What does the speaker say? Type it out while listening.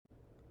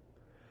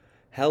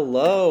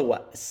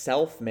Hello,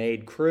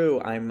 self-made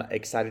crew. I'm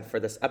excited for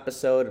this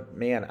episode.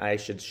 Man, I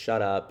should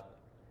shut up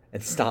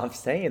and stop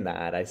saying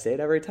that. I say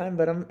it every time,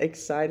 but I'm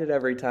excited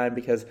every time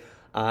because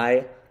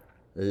I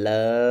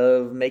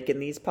love making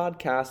these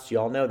podcasts.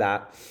 You all know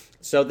that.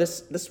 So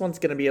this one's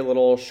going to be a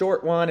little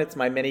short one. It's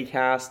my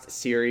MiniCast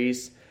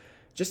series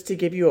just to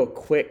give you a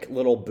quick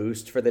little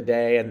boost for the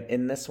day. And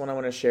in this one, I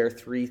want to share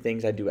 3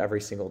 things I do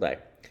every single day.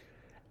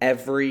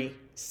 Every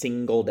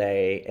single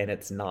day, and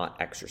it's not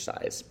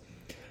exercise.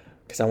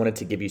 Because I wanted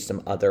to give you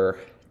some other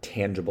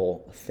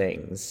tangible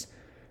things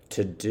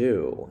to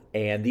do.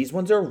 And these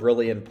ones are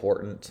really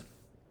important.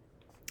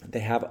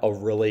 They have a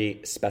really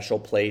special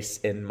place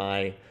in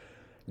my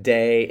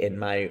day, in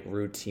my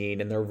routine,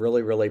 and they're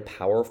really, really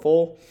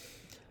powerful.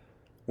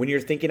 When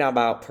you're thinking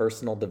about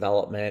personal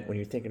development, when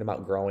you're thinking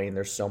about growing,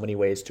 there's so many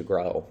ways to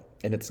grow.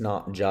 And it's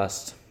not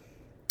just,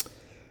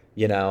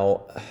 it's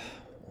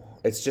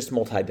just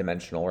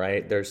multidimensional,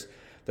 right? There's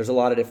a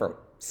lot of different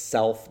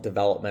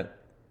self-development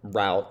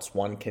routes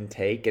one can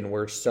take, and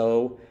we're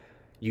so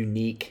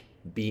unique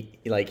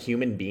like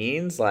human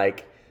beings.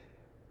 Like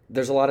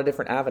there's a lot of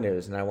different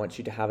avenues, and I want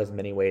you to have as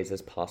many ways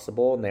as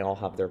possible, and they all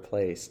have their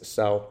place.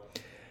 So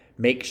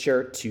make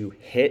sure to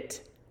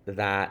hit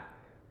that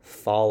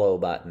follow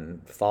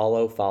button.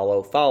 Follow,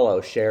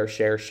 share.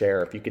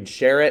 If you can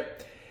share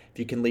it, if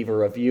you can leave a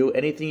review,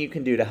 anything you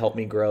can do to help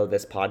me grow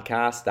this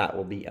podcast, that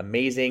will be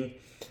amazing.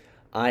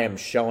 I am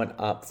showing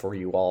up for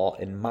you all,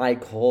 and my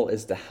goal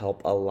is to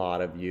help a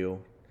lot of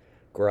you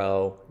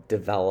grow,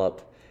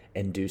 develop,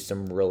 and do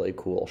some really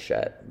cool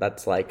shit.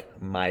 That's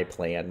like my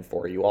plan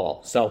for you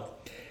all. So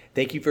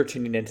thank you for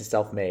tuning in to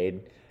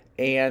Self-Made.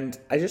 And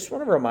I just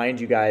want to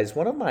remind you guys,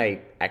 one of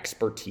my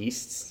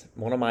expertise,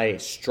 one of my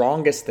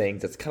strongest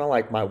things, it's kind of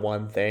like my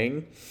one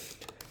thing.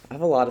 I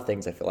have a lot of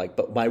things I feel like,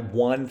 but my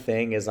one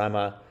thing is I'm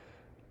a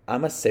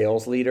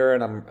sales leader,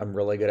 and I'm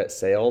really good at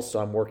sales. So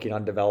I'm working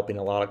on developing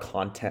a lot of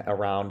content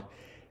around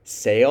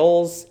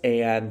sales,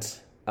 and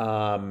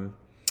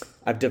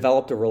I've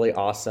developed a really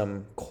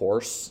awesome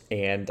course,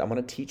 and I'm going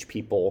to teach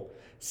people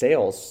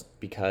sales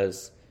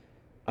because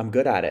I'm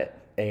good at it.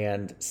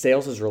 And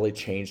sales has really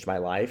changed my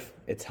life.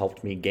 It's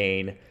helped me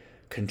gain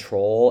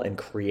control and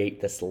create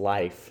this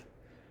life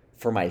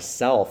for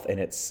myself. And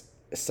it's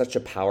such a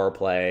power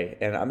play.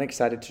 And I'm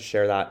excited to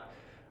share that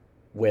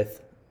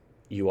with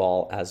you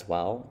all as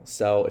well.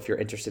 So if you're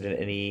interested in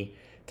any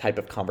type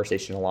of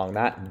conversation along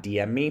that,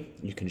 DM me.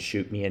 You can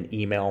shoot me an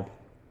email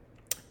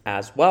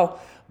as well.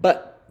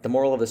 But the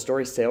moral of the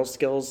story, sales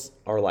skills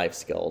are life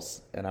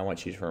skills, and I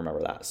want you to remember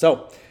that.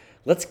 So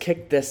let's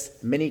kick this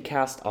mini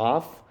cast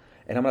off,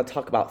 and I'm going to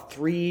talk about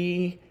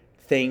 3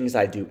 things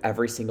I do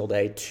every single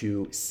day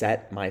to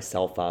set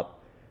myself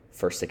up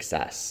for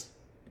success.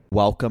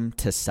 Welcome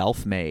to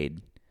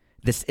Self-Made.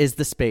 This is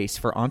the space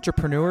for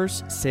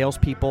entrepreneurs,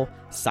 salespeople,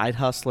 side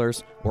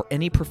hustlers, or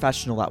any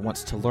professional that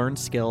wants to learn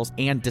skills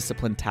and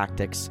discipline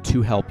tactics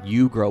to help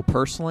you grow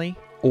personally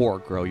or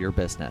grow your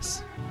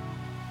business.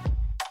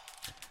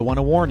 I want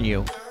to warn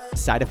you,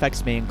 side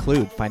effects may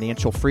include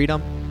financial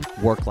freedom,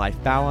 work-life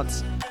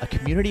balance, a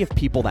community of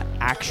people that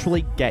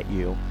actually get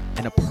you,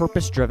 and a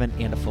purpose-driven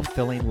and a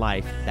fulfilling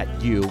life that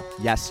you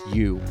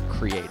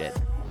created.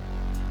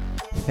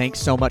 Thanks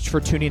so much for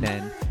tuning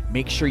in.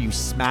 Make sure you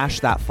smash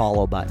that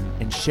follow button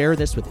and share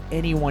this with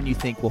anyone you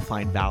think will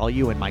find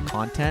value in my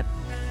content.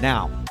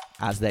 Now,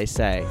 as they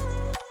say,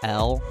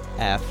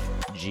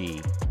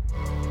 LFG.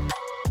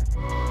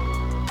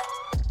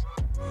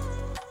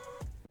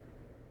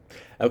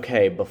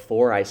 Okay,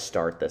 before I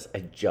start this,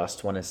 I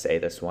just want to say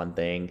this one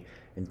thing,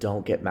 and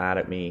don't get mad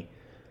at me.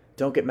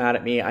 Don't get mad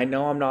at me. I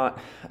know I'm not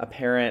a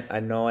parent.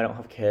 I know I don't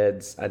have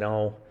kids. I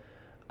know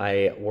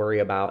I worry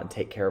about and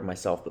take care of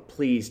myself, but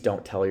please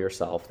don't tell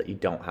yourself that you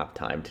don't have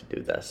time to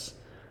do this.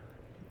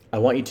 I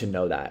want you to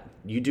know that.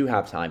 You do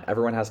have time.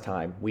 Everyone has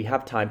time. We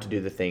have time to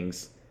do the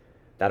things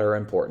that are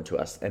important to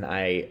us, and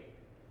I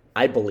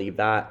believe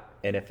that,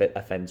 and if it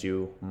offends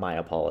you, my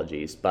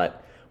apologies,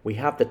 but we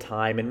have the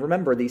time, and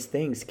remember, these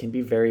things can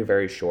be very,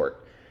 very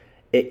short.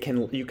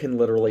 You can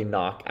literally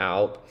knock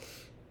out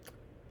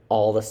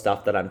all the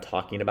stuff that I'm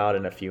talking about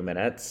in a few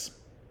minutes.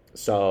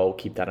 So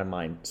keep that in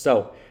mind.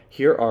 So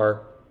here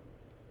are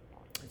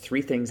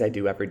 3 things I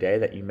do every day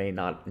that you may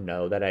not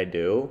know that I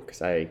do,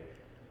 because I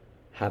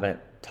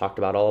haven't talked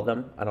about all of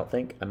them. I don't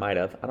think I might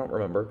have. I don't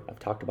remember. I've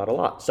talked about a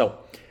lot. So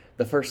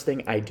the first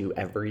thing I do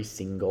every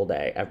single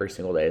day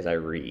is I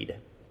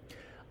read.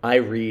 I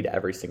read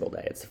every single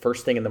day. It's the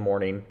first thing in the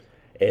morning.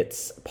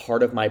 It's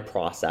part of my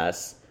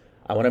process.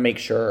 I want to make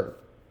sure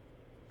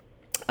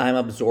I'm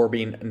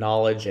absorbing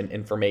knowledge and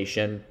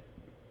information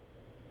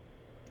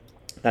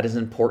that is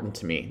important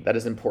to me, that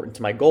is important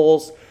to my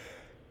goals,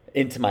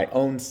 into my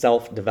own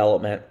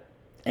self-development,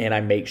 and I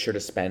make sure to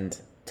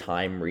spend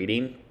time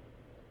reading.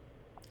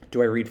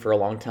 Do I read for a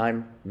long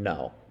time?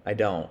 No, I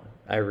don't.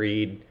 I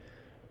read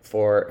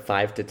for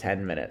 5 to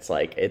 10 minutes.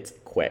 Like, it's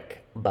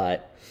quick,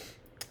 but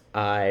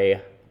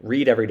I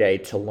read every day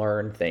to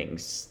learn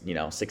things,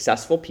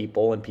 successful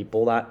people and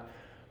people that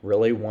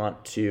really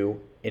want to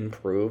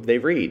improve, they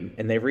read,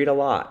 and they read a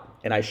lot.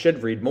 And I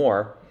should read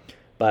more,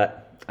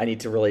 but I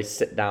need to really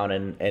sit down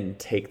and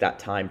take that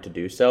time to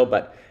do so.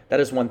 But that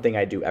is one thing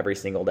I do every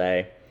single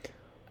day.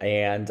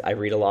 And I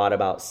read a lot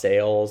about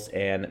sales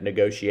and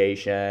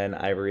negotiation.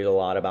 I read a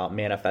lot about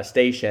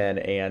manifestation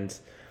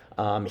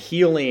and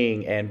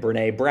healing and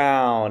Brene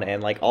Brown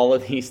and like all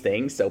of these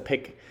things. So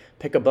pick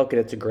a book, and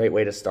it's a great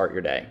way to start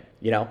your day.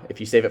 If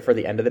you save it for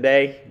the end of the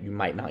day, you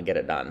might not get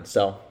it done.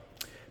 So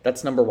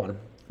that's number one.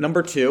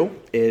 Number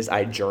two is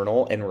I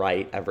journal and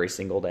write every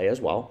single day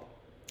as well.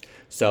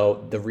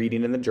 So the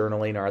reading and the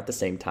journaling are at the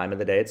same time of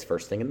the day. It's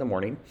first thing in the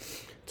morning.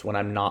 It's when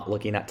I'm not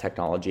looking at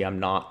technology. I'm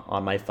not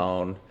on my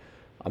phone.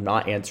 I'm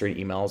not answering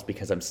emails,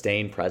 because I'm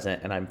staying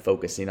present and I'm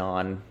focusing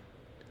on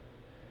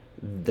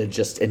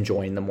just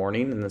enjoying the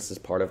morning. And this is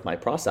part of my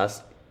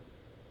process.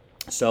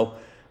 So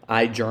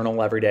I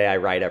journal every day. I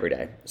write every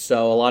day.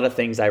 So a lot of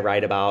things I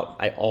write about,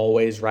 I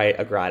always write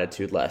a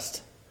gratitude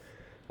list.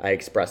 I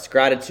express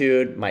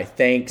gratitude, my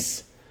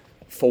thanks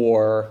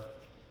for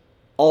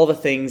all the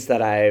things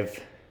that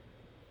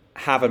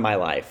have in my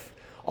life,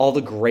 all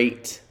the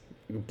great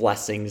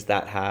blessings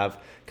that have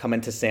come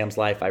into Sam's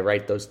life. I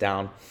write those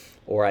down,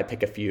 or I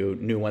pick a few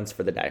new ones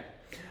for the day.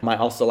 I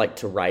also like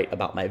to write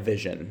about my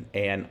vision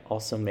and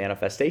also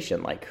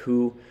manifestation, like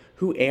who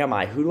am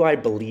I? Who do I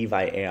believe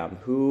I am?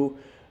 Who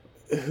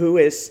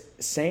is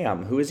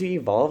Sam? Who is he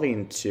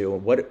evolving to?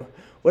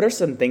 What are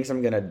some things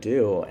I'm going to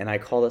do? And I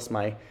call this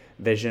my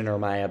vision or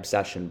my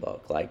obsession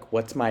book. Like,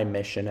 what's my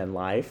mission in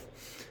life?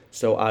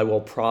 So I will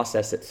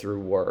process it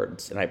through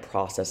words, and I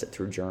process it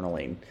through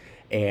journaling.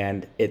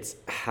 And it's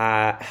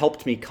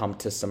helped me come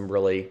to some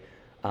really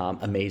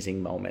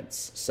amazing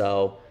moments.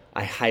 So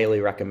I highly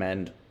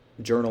recommend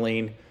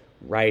journaling,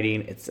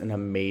 writing. It's an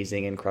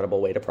amazing, incredible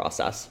way to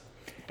process.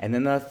 And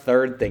then the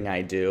third thing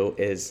I do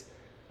is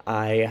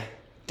I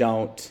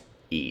don't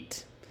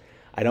eat.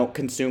 I don't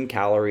consume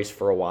calories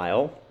for a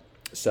while.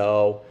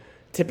 So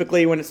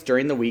typically when it's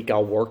during the week,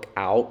 I'll work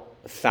out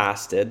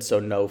fasted, so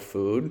no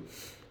food.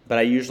 But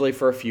I usually,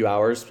 for a few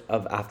hours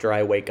after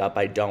I wake up,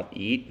 I don't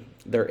eat.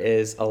 There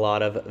is a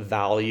lot of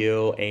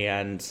value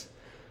and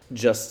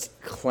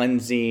just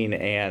cleansing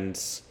and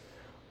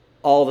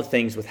all the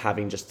things with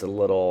having just a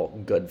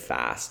little good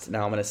fast.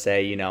 Now I'm going to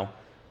say,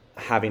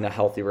 having a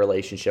healthy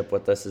relationship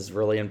with this is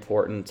really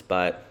important,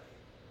 but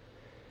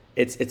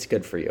it's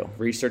good for you.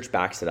 Research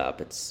backs it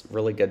up. It's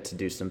really good to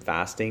do some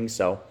fasting.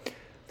 So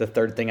the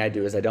third thing I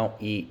do is I don't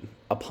eat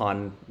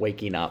upon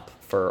waking up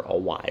for a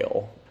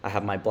while. I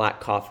have my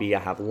black coffee, I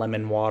have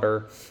lemon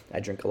water,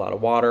 I drink a lot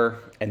of water,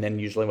 and then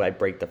usually I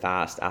break the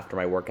fast after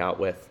my workout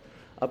with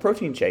a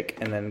protein shake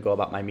and then go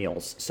about my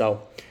meals.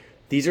 So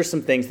these are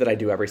some things that I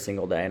do every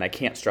single day, and I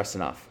can't stress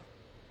enough.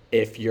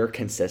 If you're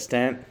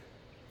consistent,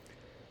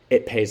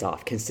 it pays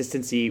off.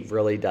 Consistency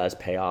really does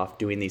pay off,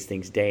 doing these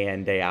things day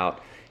in, day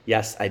out.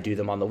 Yes, I do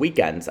them on the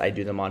weekends. I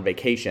do them on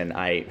vacation.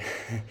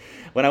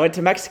 When I went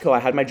to Mexico, I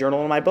had my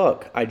journal in my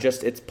book.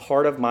 It's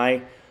part of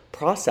my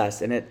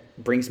process, and it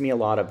brings me a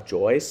lot of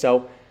joy.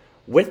 So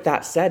with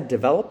that said,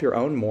 develop your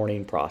own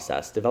morning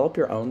process, develop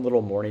your own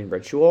little morning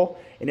ritual,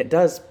 and it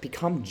does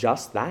become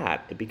just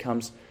that. It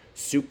becomes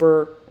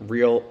super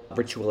real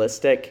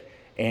ritualistic,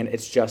 and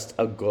it's just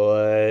a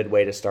good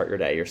way to start your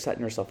day. You're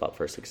setting yourself up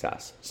for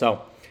success.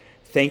 So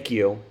thank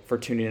you for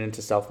tuning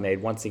into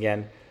Self-Made. Once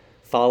again,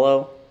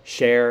 follow,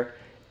 share,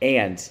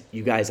 and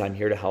you guys, I'm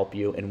here to help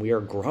you, and we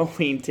are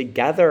growing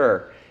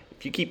together.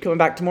 If you keep coming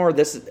back for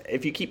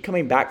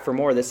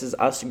more, this is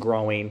us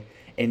growing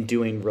and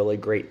doing really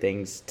great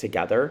things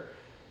together.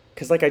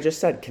 Because like I just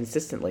said,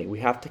 consistently, we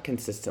have to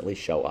consistently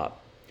show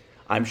up.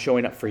 I'm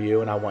showing up for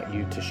you, and I want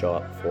you to show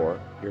up for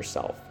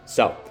yourself.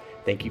 So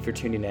thank you for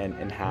tuning in,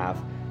 and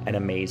have an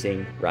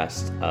amazing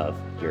rest of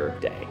your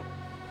day.